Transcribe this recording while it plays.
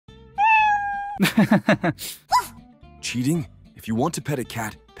Cheating? If you want to pet a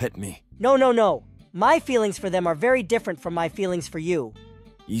cat, pet me. No, no, no. My feelings for them are very different from my feelings for you.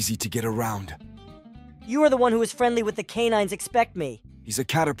 Easy to get around. You are the one who is friendly with the canines, expect me. He's a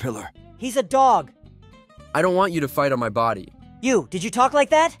caterpillar. He's a dog. I don't want you to fight on my body. You, did you talk like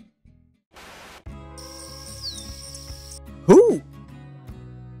that? Who?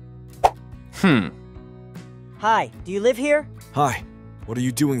 Hi, do you live here? Hi. What are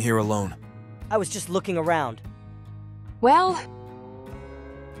you doing here alone? I was just looking around. Well,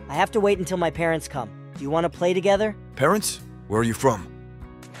 I have to wait until my parents come. Do you want to play together? Parents? Where are you from?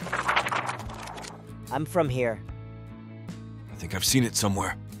 I'm from here. I think I've seen it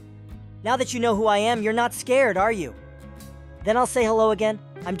somewhere. Now that you know who I am, you're not scared, are you? Then I'll say hello again.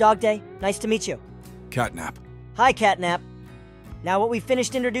 I'm DogDay. Nice to meet you. CatNap. Hi, CatNap. Now that we've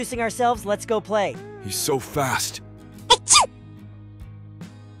finished introducing ourselves, let's go play. He's so fast.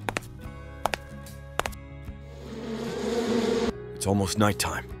 It's almost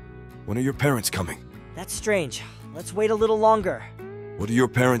nighttime. When are your parents coming? That's strange. Let's wait a little longer. What do your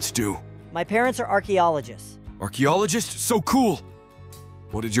parents do? My parents are archaeologists. Archaeologists? So cool!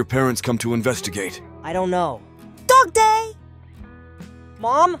 What did your parents come to investigate? I don't know. DogDay!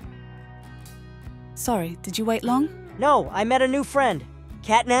 Mom? sorry, did you wait long? No, I met a new friend.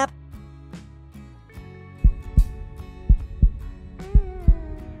 CatNap?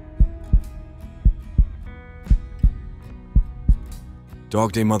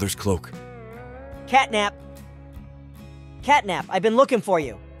 DogDay mother's cloak. CatNap! CatNap, I've been looking for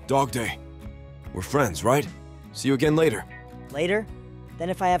you. DogDay. We're friends, right? See you again later. Later? Then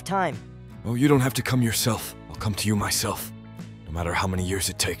if I have time. Oh, you don't have to come yourself. I'll come to you myself. No matter how many years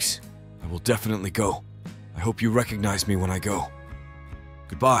it takes. I will definitely go. I hope you recognize me when I go.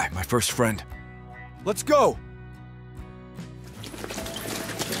 Goodbye, my first friend. Let's go!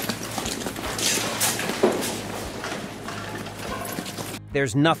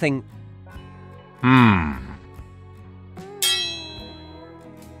 There's nothing...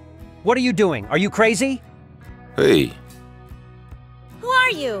 What are you doing? Are you crazy? Hey. Who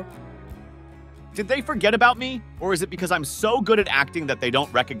are you? Did they forget about me? Or is it because I'm so good at acting that they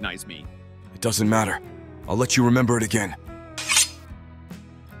don't recognize me? It doesn't matter. I'll let you remember it again.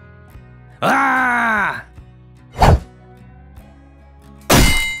 Ah!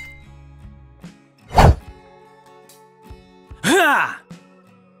 Ha!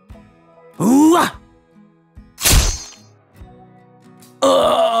 Ooh!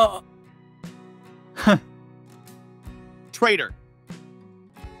 Traitor.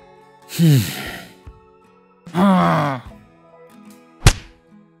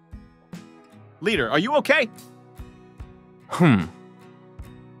 Leader, are you okay?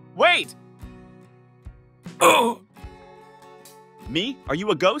 Wait! Oh! Me? Are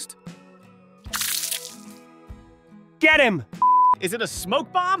you a ghost? Get him! Is it a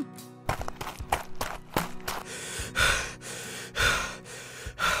smoke bomb?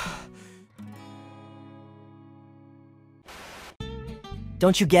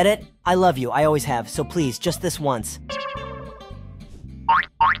 Don't you get it? I love you, I always have, so please, just this once.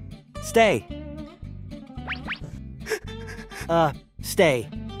 Stay. Stay.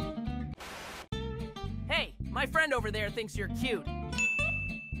 Hey, my friend over there thinks you're cute.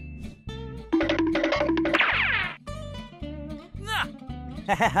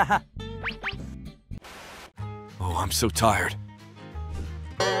 Oh, I'm so tired.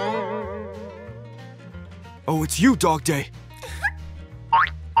 Oh, it's you, DogDay.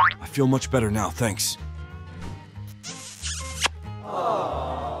 I feel much better now, thanks.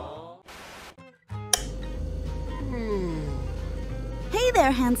 Hey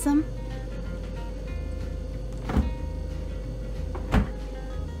there, handsome.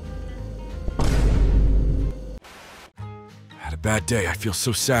 Had a bad day, I feel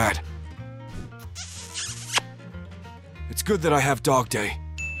so sad. It's good that I have DogDay.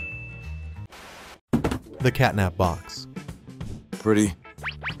 The CatNap box. Pretty.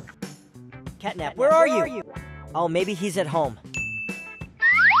 CatNap, where are you? Oh, maybe he's at home.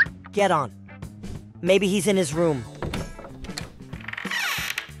 Get on. Maybe he's in his room.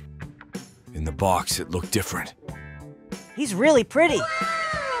 In the box, it looked different. He's really pretty.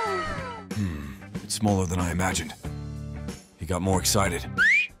 It's smaller than I imagined. He got more excited.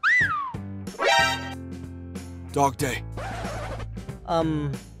 DogDay.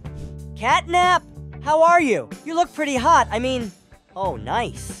 CatNap! How are you? You look pretty hot. I mean, oh,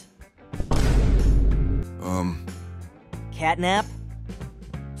 nice. CatNap?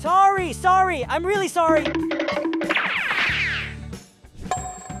 Sorry, I'm really sorry.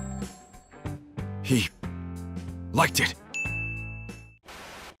 He liked it.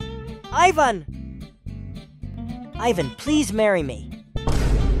 Ivan! Ivan, please marry me.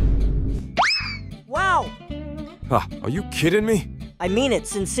 Wow! Huh, are you kidding me? I mean it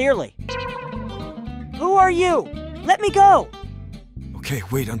sincerely. Who are you? Let me go! Okay,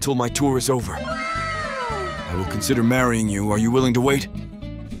 wait until my tour is over. I will consider marrying you. Are you willing to wait?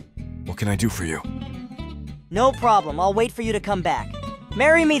 What can I do for you? No problem. I'll wait for you to come back.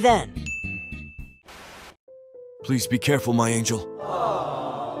 Marry me then. Please be careful, my angel.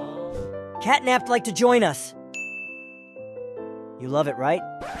 CatNap'd like to join us. You love it, right?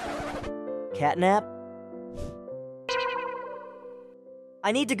 CatNap?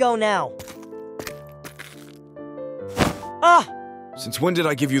 I need to go now. Ah! Since when did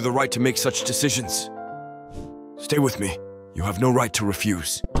I give you the right to make such decisions? Stay with me. You have no right to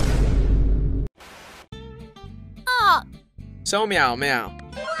refuse. So meow meow.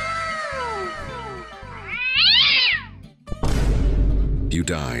 You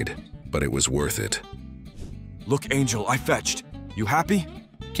died, but it was worth it. Look, Angel, I fetched. You happy?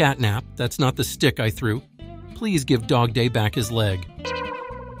 CatNap, that's not the stick I threw. Please give DogDay back his leg.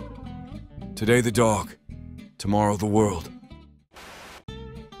 Today the dog, tomorrow the world.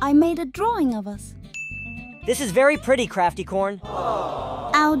 I made a drawing of us. This is very pretty, Crafty Corn.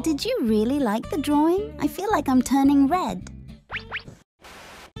 Ow, did you really like the drawing? I feel like I'm turning red.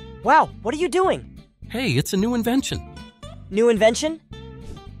 Wow, what are you doing? Hey, it's a new invention. New invention?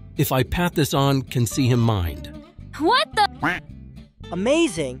 If I pat this on, can see him mind. What the?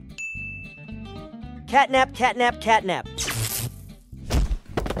 Amazing. CatNap, CatNap, CatNap.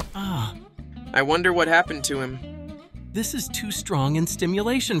 Ah, I wonder what happened to him. this is too strong in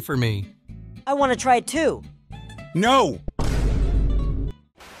stimulation for me. I want to try it too. No!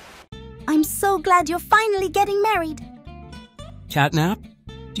 I'm so glad you're finally getting married. CatNap,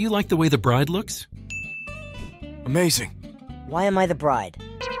 do you like the way the bride looks? Amazing. Why am I the bride?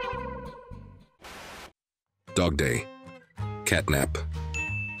 DogDay. CatNap.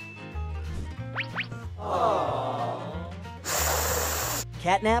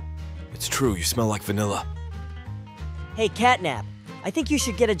 CatNap? It's true, you smell like vanilla. Hey, CatNap. I think you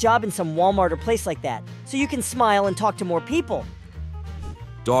should get a job in some Walmart or place like that, so you can smile and talk to more people.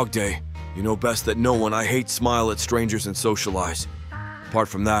 DogDay, you know best that no one. I hate smile at strangers and socialize. Apart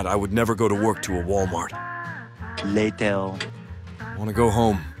from that, I would never go to work to a Walmart. Later. I want to go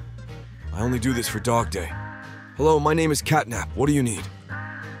home. I only do this for DogDay. Hello, my name is CatNap. What do you need?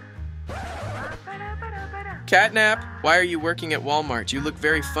 CatNap, why are you working at Walmart? You look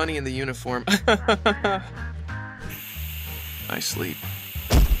very funny in the uniform. I sleep.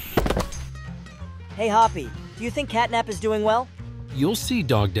 Hey, Hoppy. Do you think CatNap is doing well? You'll see,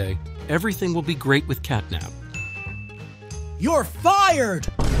 DogDay. Everything will be great with CatNap. You're fired!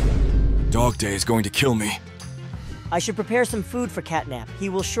 DogDay is going to kill me. I should prepare some food for CatNap. He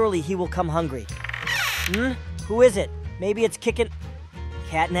will come hungry. Who is it? Maybe it's kicking...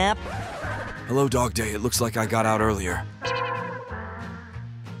 CatNap? Hello, DogDay. It looks like I got out earlier.